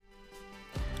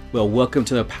Well, welcome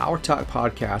to the Power Talk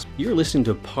Podcast. You're listening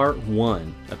to part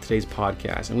one of today's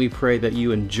podcast, and we pray that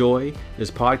you enjoy this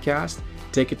podcast,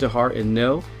 take it to heart, and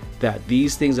know that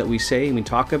these things that we say and we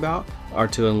talk about are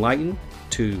to enlighten,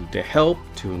 to help,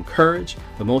 to encourage,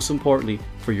 but most importantly,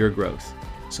 for your growth.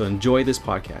 So enjoy this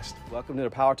podcast. Welcome to the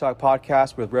Power Talk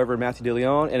Podcast with Reverend Matthew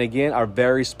DeLeon. And again, our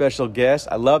very special guest.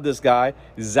 I love this guy,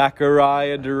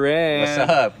 Zachariah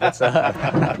Duran. What's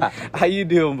up? How you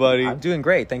doing, buddy? I'm doing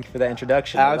great. Thank you for that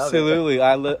introduction. Absolutely.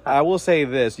 I will say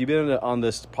this. You've been on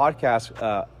this podcast,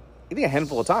 I think a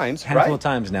handful of times, Handful of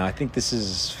times now. I think this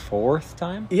is fourth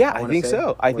time. Yeah, I think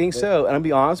so. I think so. And I'll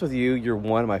be honest with you, you're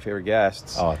one of my favorite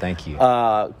guests. Oh, thank you.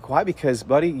 Why? Because,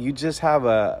 buddy, you just have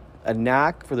a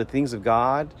knack for the things of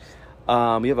God.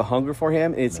 You have a hunger for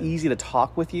Him. And it's easy to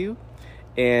talk with you.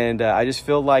 And I just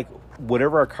feel like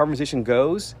whatever our conversation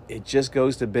goes, it just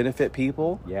goes to benefit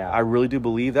people. Yeah. I really do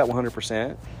believe that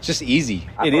 100%. It's just easy.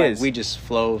 It is. Like we just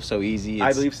flow so easy.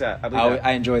 I believe that.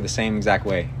 I enjoy the same exact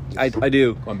way. I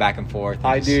do. Going back and forth. And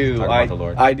I do. Talk about the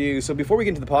Lord. I do. So before we get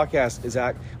into the podcast,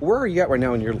 Zach, where are you at right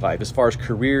now in your life as far as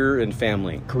career and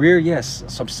family? Career, yes.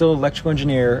 So I'm still an electrical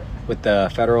engineer with the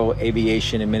Federal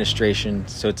Aviation Administration.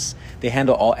 So they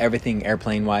handle everything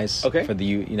airplane wise for the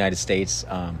United States.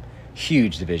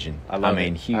 Huge division. I love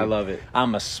it. Huge. I love it.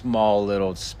 I'm a small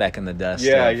little speck in the dust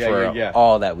for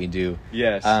all that we do.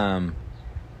 Yes.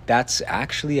 That's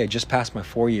actually, I just passed my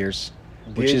 4 years,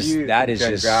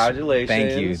 Congratulations.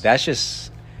 Thank you. That's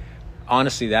just,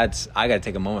 honestly, I got to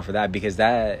take a moment for that because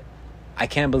I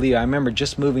can't believe, I remember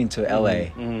just moving to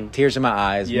LA, tears in my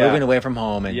eyes, moving away from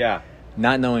home and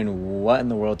not knowing what in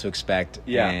the world to expect.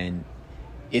 Yeah. And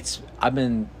I've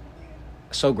been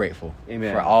so grateful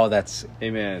Amen. for all that's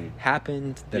Amen.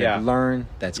 happened, that I've learned,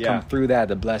 that's come through that,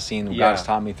 the blessing God's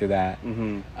taught me through that.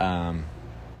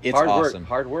 It's awesome.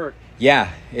 Hard work.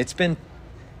 Yeah, it's been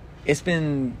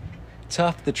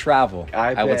tough to travel.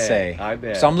 I would say. I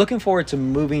bet. So I'm looking forward to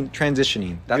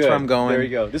transitioning. That's where I'm going. There you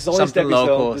go. This is only something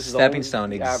local, stepping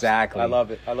stone. stone. Exactly. I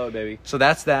love it. I love it, baby. So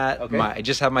that's that. Okay. I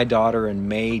just have my daughter in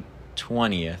May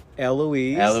 20th.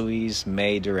 Eloise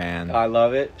May Duran. I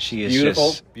love it. She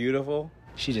is beautiful.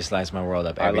 She just lights my world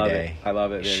up every day. I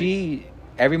love it. Baby.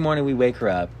 Every morning we wake her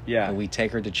up. Yeah. And we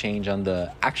take her to change on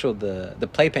the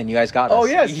playpen you guys got us. Oh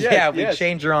yes. We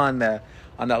change her on that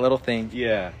little thing.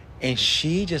 Yeah. And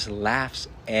she just laughs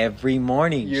every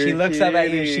morning. You're she looks up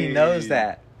at you. kidding. She knows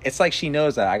that. It's like she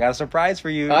knows that. I got a surprise for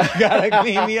you. You gotta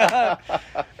clean me up.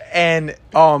 And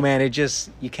oh man,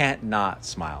 you can't not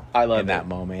smile. I love in that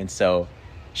moment. So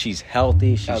she's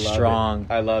healthy. She's strong.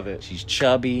 I love it. She's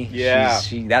chubby. Yeah.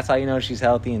 That's how you know she's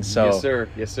healthy. And so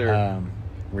yes sir.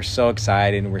 We're so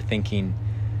excited, and we're thinking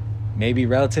maybe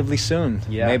relatively soon.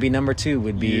 Yeah. Maybe number 2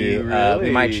 would be. We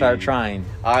might start trying.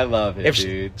 I love it,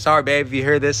 dude. Sorry, babe, if you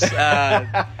hear this.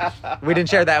 We didn't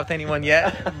share that with anyone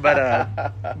yet,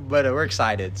 but we're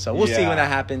excited. So we'll see when that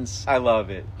happens. I love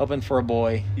it. Hoping for a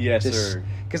boy. Yes, sir.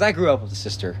 Because I grew up with a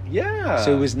sister. Yeah.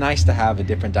 So it was nice to have a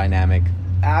different dynamic.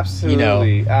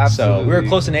 Absolutely. So we were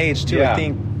close in age too. Yeah. I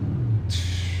think.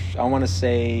 I want to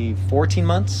say 14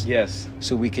 months. Yes.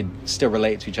 So we could still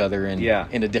relate to each other and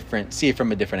see it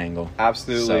from a different angle.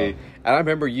 Absolutely. And I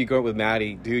remember you going with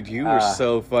Maddie. Dude, you were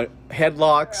so fun.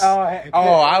 Headlocks.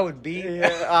 I would be.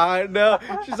 Yeah, I know.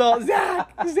 She's all, Zach.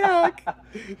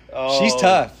 Oh, she's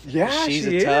tough. Yeah, she's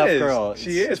a tough girl.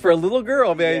 She is. For a little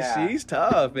girl, man, she's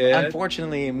tough, man.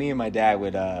 Unfortunately, me and my dad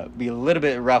would be a little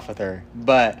bit rough with her.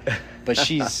 But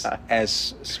she's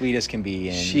as sweet as can be.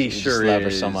 And she sure just love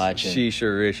her so much. She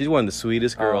sure is. She's one of the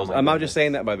sweetest girls. I'm not just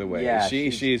saying that, by the way. Yeah,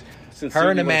 she's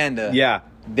her and Amanda. Yeah.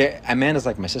 Amanda's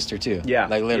like my sister too. Yeah.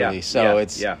 Like literally. Yeah. So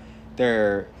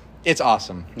it's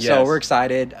awesome. Yes. So we're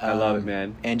excited. I love it,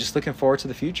 man. And just looking forward to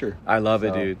the future. I love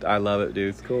it, dude. I love it, dude.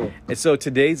 It's cool. And so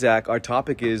today, Zach, our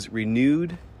topic is renew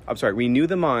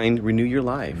the mind, renew your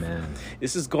life. Amen.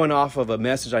 This is going off of a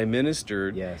message I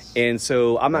ministered. Yes. And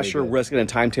so I'm not sure what's going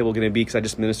to timetable going to be because I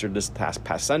just ministered this past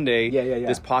Sunday. Yeah.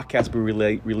 This podcast will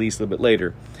be released a little bit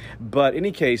later. But in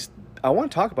any case, I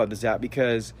want to talk about this, Zach,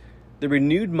 because the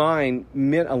renewed mind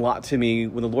meant a lot to me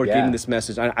when the Lord gave me this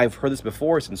message. I've heard this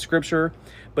before. It's in Scripture.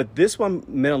 But this one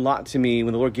meant a lot to me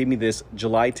when the Lord gave me this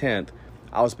July 10th.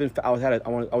 I was on a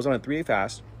 3-day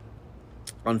fast.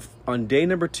 On day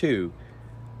number 2,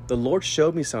 the Lord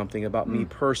showed me something about me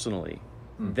personally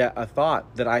that I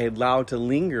thought that I had allowed to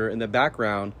linger in the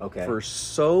background for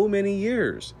so many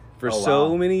years.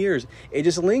 Many years. It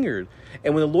just lingered.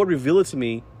 And when the Lord revealed it to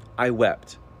me, I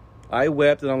wept.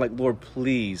 And I'm like, Lord,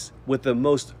 please, with the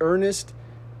most earnest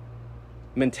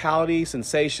mentality,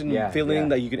 sensation, feeling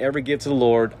that you can ever give to the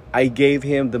Lord, I gave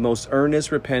him the most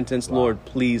earnest repentance. Lord,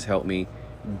 please help me.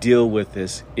 deal with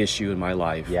this issue in my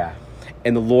life. Yeah.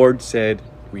 And the Lord said,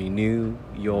 renew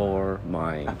your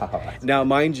mind. Now,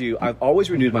 mind you, I've always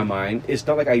renewed my mind. It's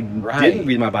not like I didn't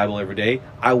read my Bible every day.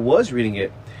 I was reading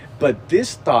it. But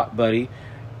this thought, buddy,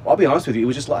 I'll be honest with you, it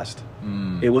was just lust.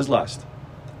 It was lust.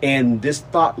 And this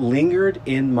thought lingered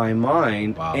in my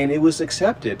mind, and it was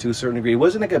accepted to a certain degree. It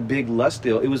wasn't like a big lust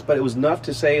deal. But it was enough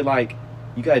to say, like,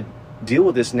 you got to deal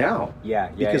with this now.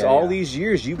 Because all these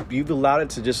years, you've allowed it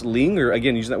to just linger,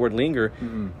 again, using that word linger,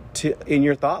 in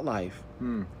your thought life.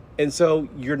 And so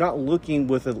you're not looking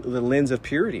with the lens of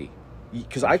purity.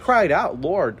 Because I cried out,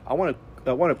 Lord, I want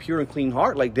a pure and clean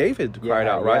heart, like David cried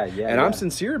out, right? I'm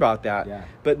sincere about that.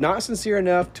 But not sincere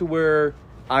enough to where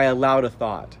I allowed a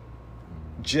thought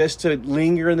just to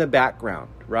linger in the background,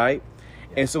 right?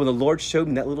 And so when the Lord showed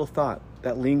me that little thought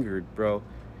that lingered, bro,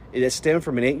 it stemmed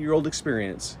from an 8-year-old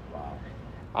experience.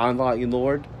 I'm like,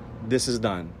 Lord, this is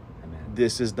done. Amen.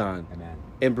 This is done. Amen.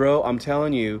 And bro, I'm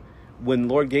telling you, when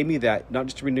the Lord gave me that, not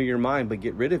just to renew your mind, but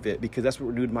get rid of it, because that's what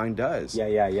renewed mind does.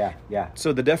 Yeah.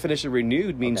 So the definition of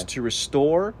renewed means to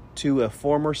restore to a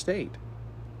former state.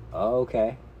 Oh,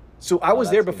 okay. So I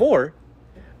was there before,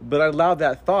 but I allowed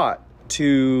that thought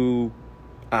to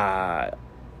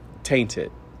taint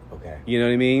it. Okay. You know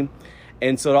what I mean?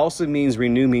 And so it also means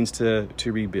renew means to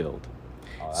rebuild.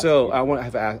 So I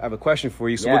have a question for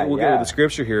you. So we'll go with the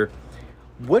scripture here.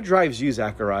 What drives you,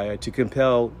 Zachariah, to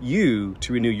compel you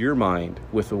to renew your mind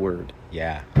with the word?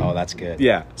 Yeah. Oh, that's good.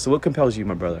 Yeah. So what compels you,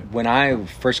 my brother? When I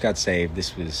first got saved,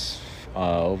 this was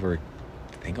over,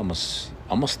 I think almost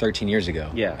 13 years ago.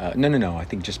 Yeah. No. I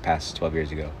think just past 12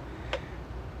 years ago.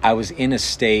 I was in a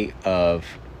state of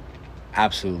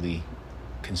absolutely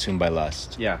consumed by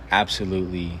lust. Yeah.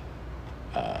 Absolutely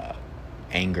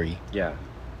angry. Yeah.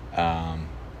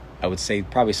 I would say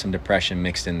probably some depression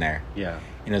mixed in there. Yeah.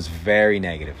 And it was very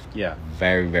negative. Yeah.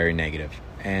 Very, very negative.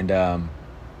 And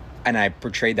I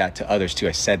portrayed that to others too.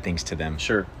 I said things to them.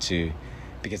 Sure.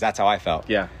 Because that's how I felt.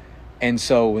 Yeah. And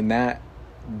so when that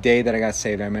day that I got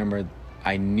saved, I remember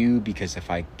I knew, because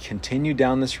if I continue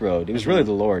down this road, it was really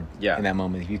the Lord in that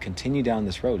moment. If you continue down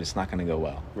this road, it's not going to go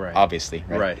well. Right. Obviously.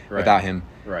 Right. Without Him.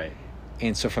 Right.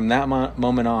 And so from that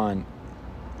moment on,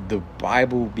 the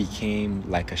Bible became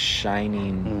like a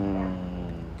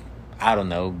shining, I don't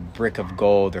know, brick of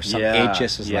gold or something. It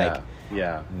just was like,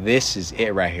 this is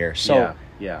it right here. So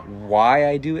why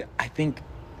I do it, I think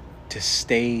to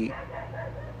stay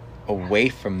away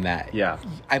from that. Yeah.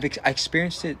 I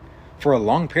experienced it for a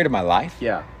long period of my life.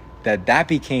 Yeah. That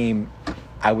became,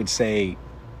 I would say,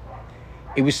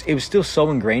 it was still so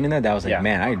ingrained in that I was like,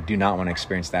 man, I do not want to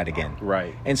experience that again.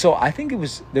 Right. And so I think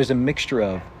there's a mixture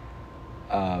of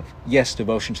yes,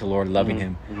 devotion to the Lord, loving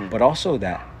Him, but also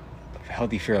that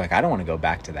healthy fear, like I don't want to go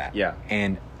back to that. Yeah.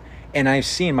 And I've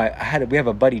seen we have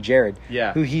a buddy, Jared,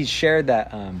 who he shared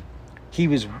that he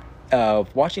was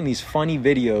watching these funny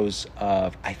videos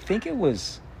of I think it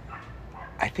was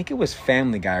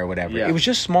Family Guy or whatever. It was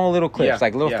just small little clips,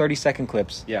 like little 30-second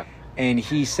clips. Yeah. And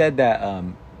he said that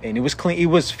and it was clean. It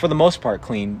was for the most part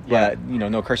clean, but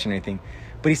no cursing or anything.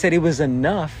 But he said it was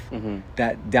enough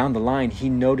that down the line he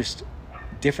noticed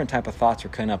different type of thoughts were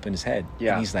coming up in his head.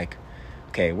 Yeah. And he's like,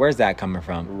 okay, where's that coming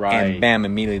from? Right. And bam,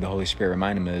 immediately the Holy Spirit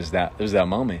reminded him it was that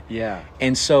moment. Yeah.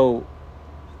 And so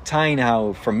tying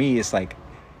how for me it's like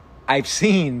I've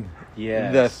seen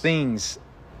the things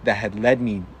that had led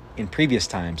me in previous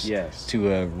times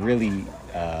to a really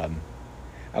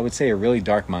I would say a really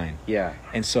dark mind. Yeah.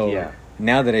 And so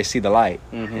now that I see the light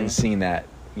and seeing that,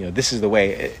 this is the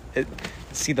way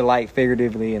see the light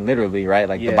figuratively and literally, right?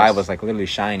 Like the Bible is like literally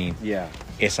shining. Yeah.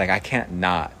 It's like I can't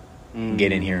not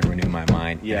get in here and renew my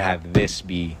mind and have this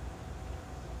be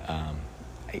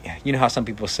you know how some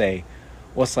people say,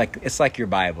 well, it's like your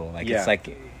Bible. Like it's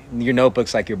like your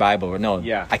notebook's like your Bible. Or no,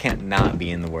 I can't not be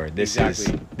in the Word. This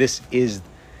is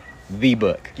the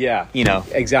book. Yeah.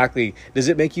 Exactly. Does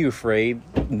it make you afraid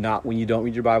not when you don't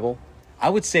read your Bible? I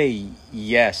would say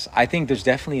yes. I think there's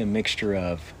definitely a mixture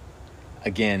of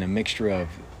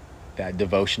that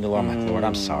devotion to the Lord. I'm like, Lord,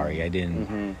 I'm sorry I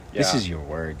didn't. This is your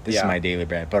word. This is my daily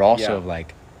bread. But also of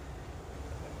like,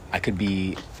 I could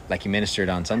be, like you ministered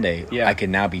on Sunday, I could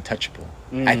now be touchable.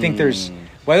 I think there's,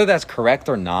 whether that's correct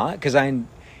or not, because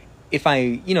if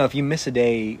you miss a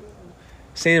day,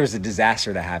 say there was a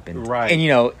disaster that happened. Right.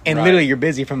 And literally you're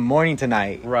busy from morning to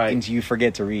night. Right. And you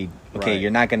forget to read. Okay, you're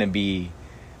not going to be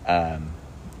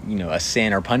a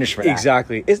sin or punished for that.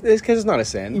 Exactly. It's because it's not a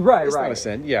sin. Right, it's not a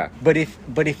sin. Yeah. But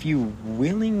if you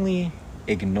willingly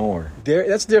ignore,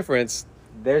 that's the difference.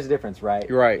 There's a difference, right?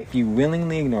 You're right. If you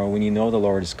willingly ignore when you know the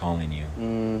Lord is calling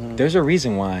you, there's a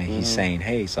reason why He's saying,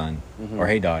 "Hey, son," or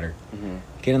 "Hey, daughter,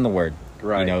 get in the Word."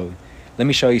 Right. Let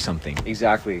me show you something.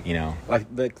 Exactly.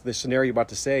 Like the scenario you're about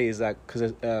to say is that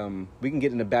because we can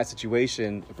get in a bad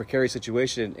situation, a precarious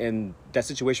situation, and that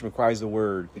situation requires the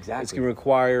word. Exactly. It's going to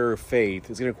require faith.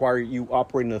 It's going to require you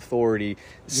operating in authority,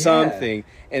 something.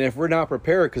 And if we're not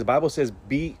prepared, because the Bible says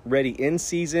be ready in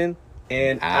season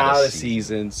and out of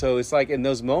season. So it's like in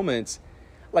those moments,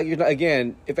 like you're not,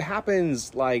 again, if it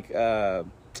happens like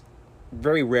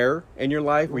very rare in your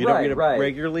life where you don't read it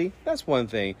regularly, that's one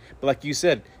thing. But like you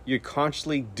said, you're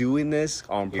consciously doing this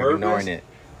on purpose, ignoring it,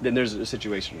 then there's a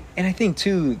situation. And I think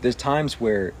too, there's times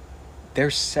where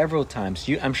there's several times,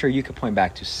 I'm sure you could point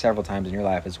back to several times in your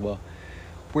life as well,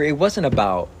 where it wasn't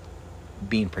about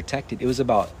being protected. It was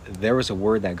about, there was a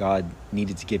word that God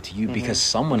needed to give to you because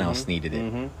someone else needed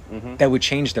it that would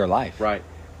change their life. Right.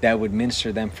 That would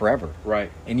minister them forever.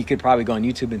 Right. And you could probably go on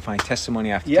YouTube and find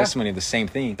testimony after testimony of the same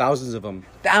thing. Thousands of them.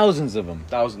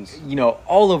 Thousands.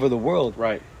 All over the world.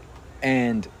 Right.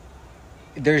 And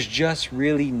there's just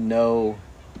really no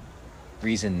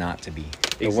reason not to be.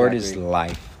 The word is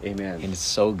life. Amen. And it's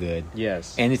so good.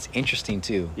 Yes. And it's interesting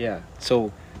too. Yeah.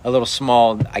 So a little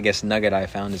small, I guess, nugget I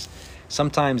found is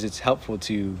sometimes it's helpful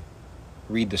to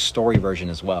read the story version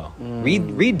as well.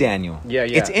 Read Daniel. Yeah.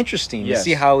 It's interesting to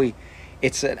see how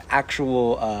it's an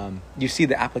actual, you see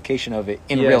the application of it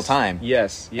in real time.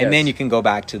 Yes. And then you can go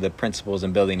back to the principles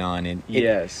and building on. And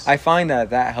I find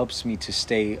that helps me to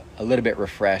stay a little bit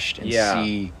refreshed and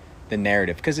see the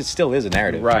narrative, because it still is a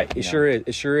narrative. Right. It sure is.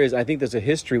 It sure is. I think there's a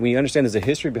history. When you understand there's a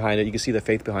history behind it, you can see the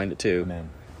faith behind it too. Amen.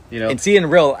 And see it in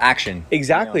real action.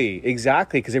 Exactly,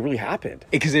 because it really happened.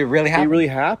 Because it really happened. It really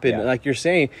happened. Yeah. Like you're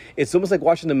saying, it's almost like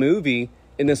watching the movie,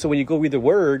 and then so when you go read the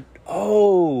word,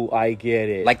 I get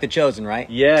it. Like The Chosen, right?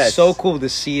 Yes. So cool to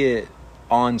see it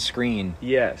on screen.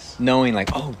 Yes. Knowing like,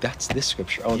 that's this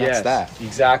scripture. That's that.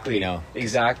 Exactly.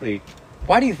 Exactly.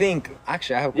 Why do you think?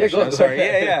 Actually, I have a question. Go I'm sorry.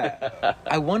 Yeah.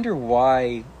 I wonder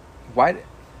why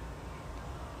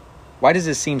does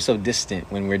it seem so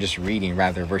distant when we're just reading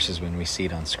versus when we see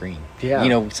it on screen?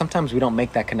 Yeah. Sometimes we don't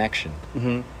make that connection.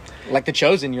 Mm-hmm. Like The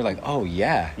Chosen, you're like, oh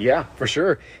yeah. Yeah, for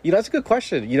sure. That's a good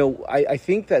question. I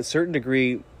think that certain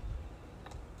degree,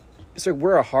 it's like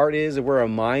where our heart is and where our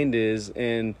mind is,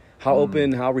 and how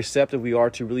open, how receptive we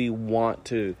are to really want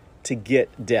to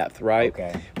get depth, right?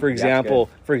 Okay. For example,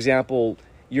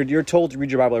 you're told to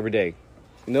read your Bible every day.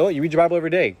 You read your Bible every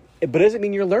day, but it doesn't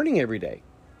mean you're learning every day.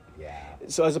 Yeah.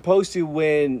 So as opposed to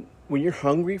when you're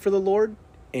hungry for the Lord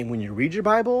and when you read your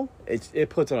Bible, it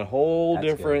puts on a whole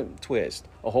different twist,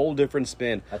 a whole different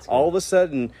spin. All of a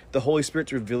sudden, the Holy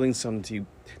Spirit's revealing something to you.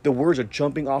 The words are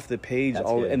jumping off the page,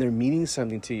 and they're meaning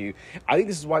something to you. I think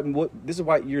this is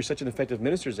why you're such an effective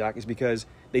minister, Zach, is because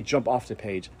they jump off the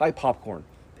page like popcorn.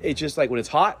 It's just like when it's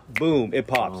hot, boom, it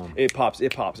pops. It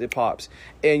pops.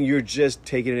 And you're just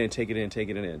taking it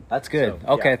in. That's good. So,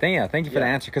 okay, thank you for the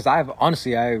answer. Because I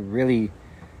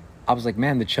was like,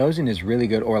 man, The Chosen is really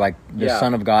good. Or like the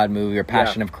Son of God movie or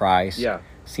Passion of Christ. Yeah.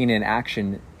 Seen it in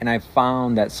action. And I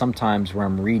found that sometimes where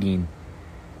I'm reading,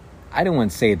 I don't want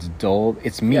to say it's dull.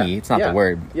 It's me. It's not the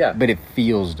word. Yeah. But it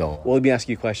feels dull. Well, let me ask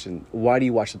you a question. Why do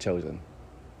you watch The Chosen?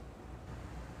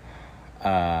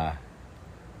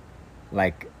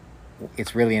 Like,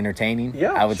 it's really entertaining.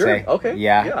 Yeah, I would say. Okay.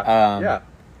 Yeah.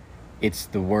 It's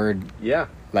the word. Yeah.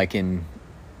 Like in,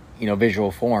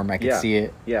 visual form. I can see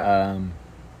it. Yeah.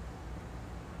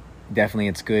 Definitely,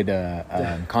 it's good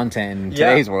content in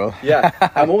today's world. Yeah.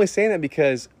 I'm only saying that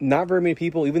because not very many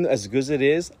people, even as good as it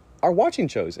is, are watching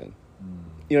Chosen.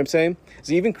 You know what I'm saying?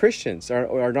 So even Christians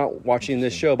are not watching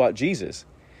this show about Jesus.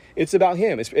 It's about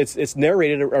him. It's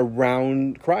narrated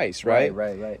around Christ, right?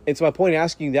 Right. And so my point in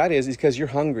asking you that is because you're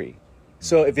hungry.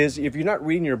 So if you're not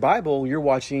reading your Bible, you're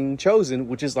watching Chosen,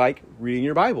 which is like reading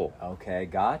your Bible. Okay,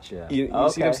 gotcha. You see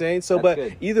what I'm saying? So, but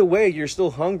either way, you're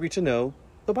still hungry to know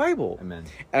the Bible. Amen.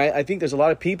 And I think there's a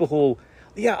lot of people who,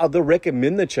 they'll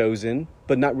recommend The Chosen,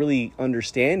 but not really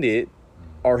understand it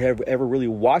or have ever really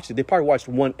watched it. They probably watched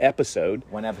one episode.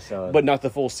 But not the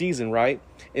full season, right?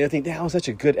 And I think that was such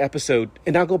a good episode.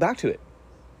 And now go back to it.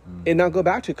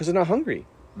 Because they're not hungry.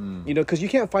 Because you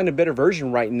can't find a better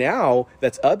version right now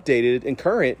that's updated and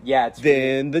current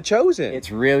than The Chosen. It's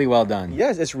really well done.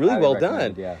 Yes, it's really well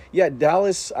done. Yeah,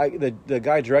 Dallas, the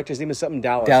guy director, his name is something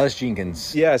Dallas. Dallas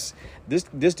Jenkins. Yes.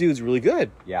 This dude's really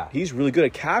good. Yeah. He's really good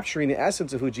at capturing the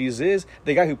essence of who Jesus is.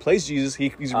 The guy who plays Jesus,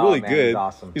 he's really good. He's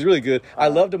awesome. He's really good. I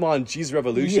loved him on Jesus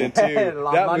Revolution too.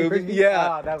 That movie.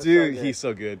 Yeah. That was dude, so good. He's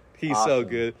so good. He's so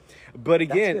good. But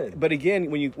again,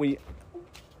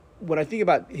 when I think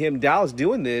about him, Dallas,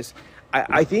 doing this,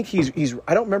 I think he's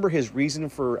I don't remember his reason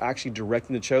for actually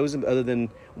directing The Chosen other than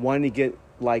wanting to get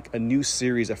like a new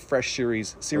series, a fresh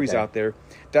series out there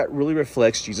that really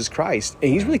reflects Jesus Christ.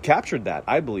 And he's really captured that,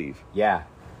 I believe. Yeah.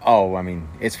 Oh, I mean,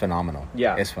 it's phenomenal.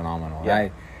 Yeah. It's phenomenal. Yeah.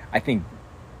 I think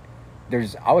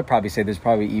I would probably say there's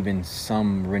probably even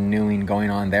some renewing going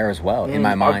on there as well in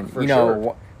my mind.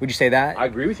 Sure. Would you say that? I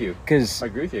agree with you. Because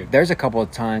there's a couple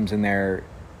of times in there,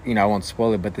 I won't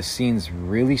spoil it, but the scenes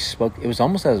really spoke. It was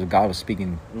almost as if God was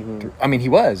speaking. Through, I mean, he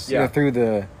was through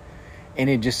the, and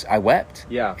it just, I wept.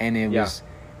 Yeah. And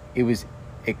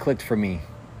it clicked for me.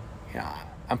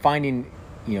 I'm finding,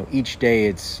 each day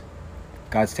it's,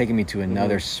 God's taking me to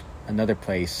another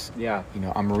place. Yeah.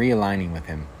 I'm realigning with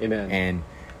him. Amen.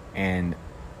 And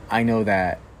I know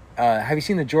that. Have you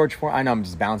seen the George Foreman? I know I'm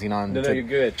just bouncing on. No, you're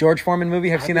good. George Foreman movie.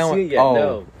 Have you seen that one? Yet,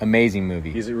 no. Amazing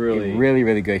movie. Is it really? Really,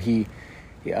 really good. He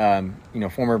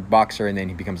former boxer, and then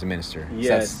he becomes a minister.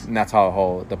 Yes. So that's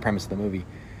how the premise of the movie.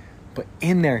 But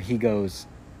in there, he goes.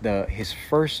 His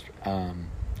first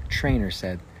trainer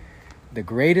said, "The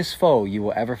greatest foe you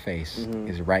will ever face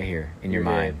is right here in your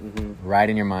mind, right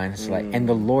in your mind." It's like, and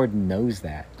the Lord knows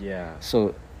that. Yeah.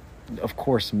 So, of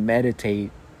course,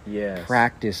 meditate. Yes.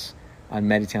 Practice on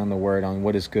meditating on the word, on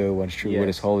what is good, what is true, what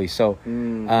is holy. So,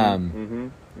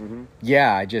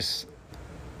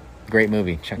 great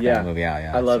movie. Check that movie out.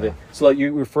 Yeah, I love it. So like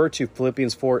you refer to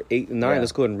Philippians 4:8 and 9.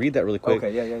 Let's go ahead and read that really quick.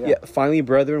 Okay, yeah. Finally,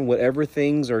 brethren, whatever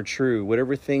things are true,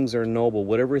 whatever things are noble,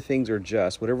 whatever things are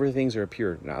just, whatever things are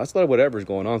pure. Now, that's a lot of whatever's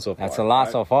going on so far. That's a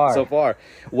lot so far. So far.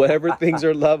 Whatever things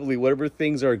are lovely, whatever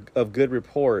things are of good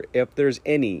report, if there's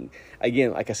any.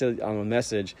 Again, like I said on the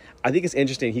message, I think it's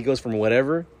interesting. He goes from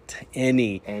whatever to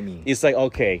any. It's like,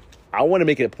 okay, I want to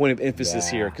make it a point of emphasis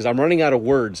here because I'm running out of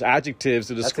words, adjectives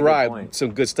to describe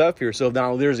some good stuff here. So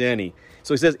now there's any.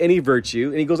 So he says any virtue,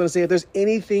 and he goes on to say if there's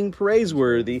anything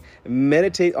praiseworthy,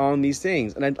 meditate on these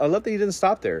things. And I love that he didn't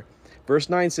stop there. Verse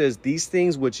 9 says, these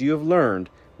things which you have learned,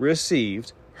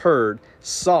 received, heard,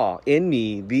 saw in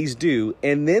me, these do,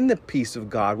 and then the peace of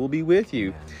God will be with you.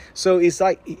 Amen. So it's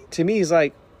like, to me, it's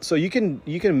like, so you can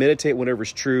meditate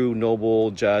whatever's true,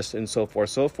 noble, just, and so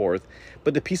forth,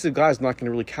 but the peace of God is not going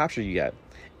to really capture you yet.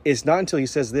 It's not until he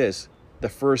says this, the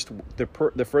first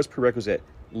prerequisite,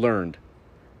 learned.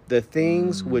 The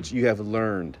things which you have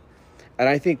learned. And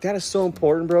I think that is so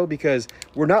important, bro, because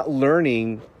we're not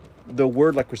learning the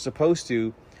word like we're supposed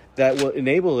to that will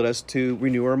enable us to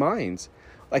renew our minds.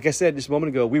 Like I said just a moment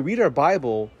ago, we read our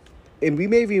Bible and we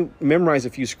maybe memorize a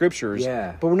few scriptures,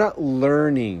 but we're not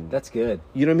learning. That's good.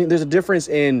 You know what I mean? There's a difference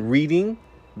in reading,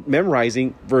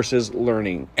 memorizing versus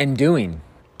learning. And doing.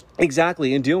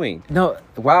 Exactly, and doing. No,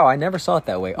 wow, I never saw it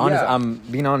that way. Honest, I'm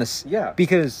being honest. Yeah.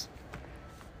 Because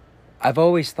I've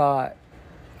always thought,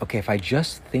 okay, if I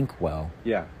just think well,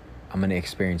 I'm going to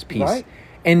experience peace. Right.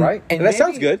 And that maybe,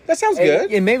 sounds good. That sounds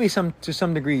good. And maybe to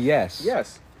some degree, yes.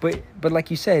 Yes. But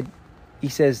like you said, he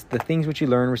says, the things which you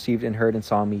learned, received, and heard and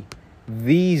saw me,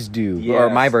 these do. Yes. Or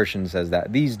my version says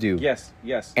that. These do.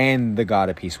 Yes. And the God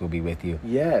of peace will be with you.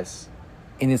 Yes.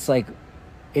 And it's like,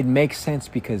 it makes sense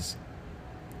because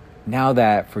now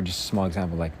that, for just a small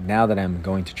example, like now that I'm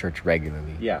going to church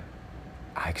regularly,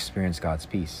 I experience God's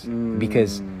peace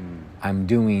because I'm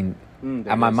doing,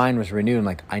 and my mind was renewed. And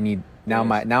like, I need,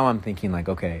 now I'm thinking like,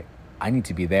 okay, I need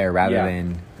to be there rather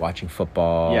than watching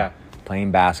football,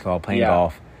 playing basketball, playing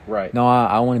golf. Right. No,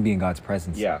 I want to be in God's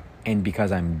presence. Yeah. And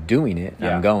because I'm doing it,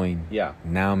 I'm going,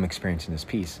 now I'm experiencing this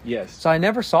peace. Yes. So I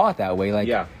never saw it that way.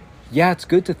 Like, it's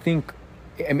good to think.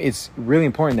 I mean, it's really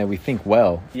important that we think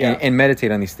well and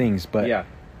meditate on these things. But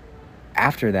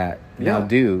after that, now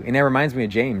do. And that reminds me of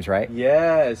James, right?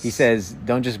 Yes. He says,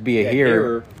 don't just be a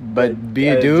hearer, but be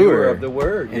a doer of the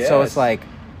word. And so it's like,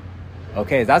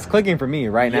 okay, that's clicking for me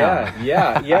right now.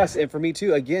 Yes. And for me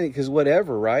too, again, because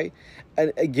whatever, right?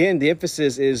 And again, the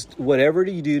emphasis is whatever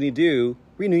you need to do,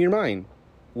 renew your mind.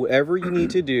 Whatever you need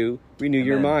to do, renew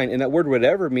your mind. And that word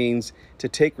whatever means to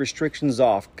take restrictions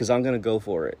off because I'm going to go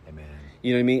for it. Amen.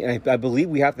 You know what I mean? And I believe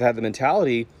we have to have the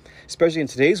mentality, especially in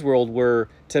today's world where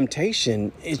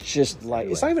temptation is just like,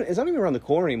 it's not even around the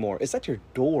corner anymore. It's at your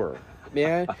door,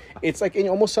 man. It's like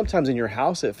almost sometimes in your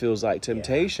house it feels like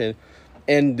temptation.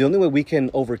 And the only way we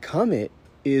can overcome it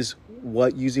is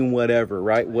using whatever,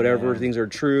 right? Whatever things are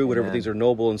true, whatever things are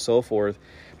noble and so forth.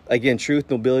 Again, truth,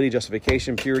 nobility,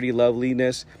 justification, purity,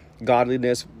 loveliness,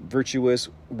 godliness, virtuous,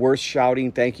 worth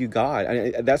shouting, thank you,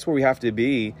 God. That's where we have to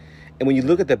be. And when you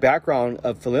look at the background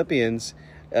of Philippians,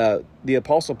 the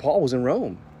Apostle Paul was in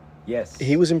Rome. Yes.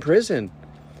 He was in prison,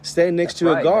 standing next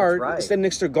to a guard, standing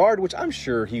next to a guard, which I'm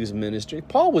sure he was ministering.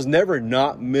 Paul was never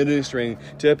not ministering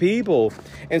to people.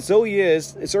 And so he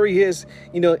is,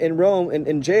 in Rome,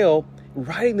 in jail,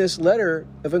 writing this letter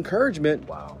of encouragement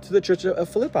to the church of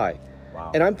Philippi.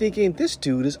 Wow. And I'm thinking, this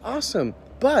dude is awesome.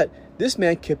 But this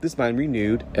man kept his mind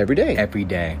renewed every day. Every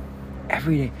day.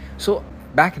 Every day. So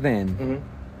back then,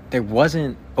 there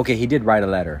wasn't... Okay, he did write a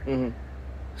letter.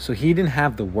 So he didn't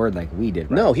have the word like we did,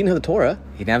 right? No, he didn't have the Torah.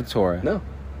 He didn't have the Torah. No.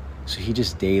 So he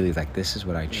just daily, like, this is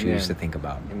what I choose to think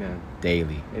about. Amen.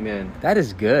 Daily. Amen. That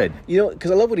is good. You know,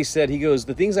 because I love what he said. He goes,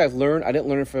 the things I've learned, I didn't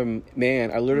learn it from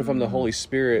man. I learned it from the Holy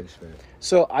Spirit.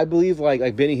 So I believe,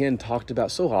 like Benny Hinn talked about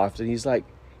so often, he's like,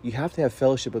 you have to have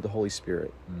fellowship with the Holy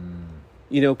Spirit.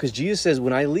 You know, because Jesus says,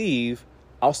 when I leave,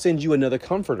 I'll send you another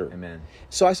comforter. Amen.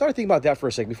 So I started thinking about that for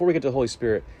a second. Before we get to the Holy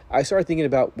Spirit, I started thinking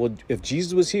about, well, if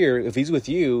Jesus was here, if he's with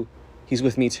you, he's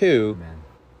with me too. Amen.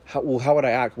 How would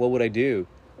I act? What would I do?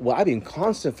 Well, I'd be in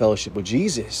constant fellowship with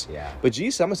Jesus. Yeah. But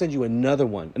Jesus, I'm going to send you another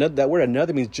one. That word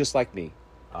another means just like me.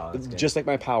 Oh, just like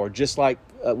my power, just like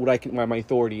what I can, my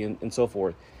authority and so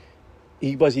forth.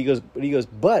 He goes,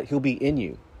 but he'll be in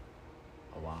you.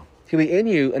 Oh, wow. He'll be in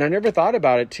you. And I never thought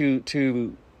about it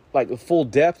to like full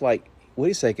depth. Like,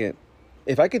 wait a second.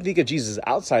 If I can think of Jesus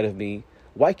outside of me,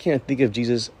 why can't I think of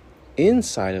Jesus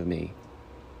inside of me?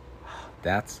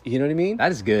 That's... You know what I mean?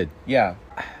 That is good. Yeah.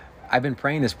 I've been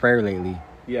praying this prayer lately.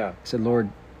 Yeah. I said, Lord,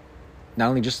 not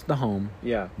only just the home.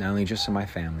 Yeah. Not only just in my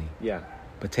family. Yeah.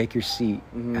 But take your seat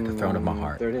at the throne of my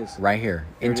heart. There it is. Right here.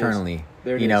 There internally.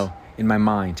 There it you is. know, in my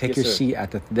mind. Take Yes, your sir. seat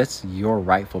that's your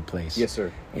rightful place. Yes,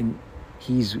 sir. And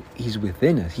he's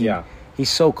within us. Yeah. He's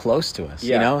so close to us.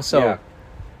 Yeah. You know? So Yeah.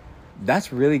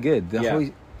 that's really good. Yeah.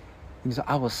 He said,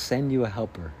 I will send you a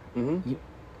helper.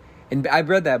 And I've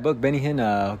read that book, Benny Hinn,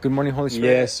 Good Morning, Holy Spirit.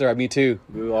 Yes, sir. Me too.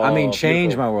 I mean,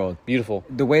 change my world. Beautiful.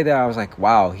 The way that I was like,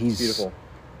 wow, he's... Beautiful.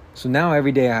 So now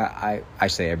every day, I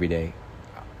say every day,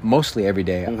 mostly every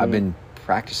day, I've been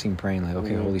practicing praying like,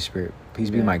 okay, Holy Spirit,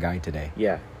 please be my guide today.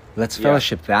 Yeah. Let's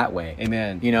fellowship that way.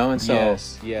 Amen. You know, and so...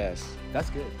 Yes. That's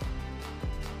good.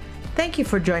 Thank you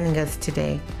for joining us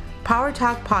today. Power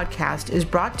Talk Podcast is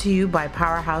brought to you by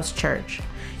Powerhouse Church.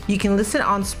 You can listen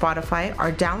on Spotify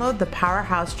or download the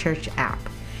Powerhouse Church app.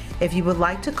 If you would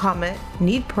like to comment,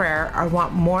 need prayer, or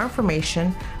want more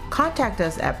information, contact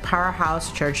us at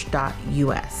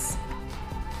powerhousechurch.us.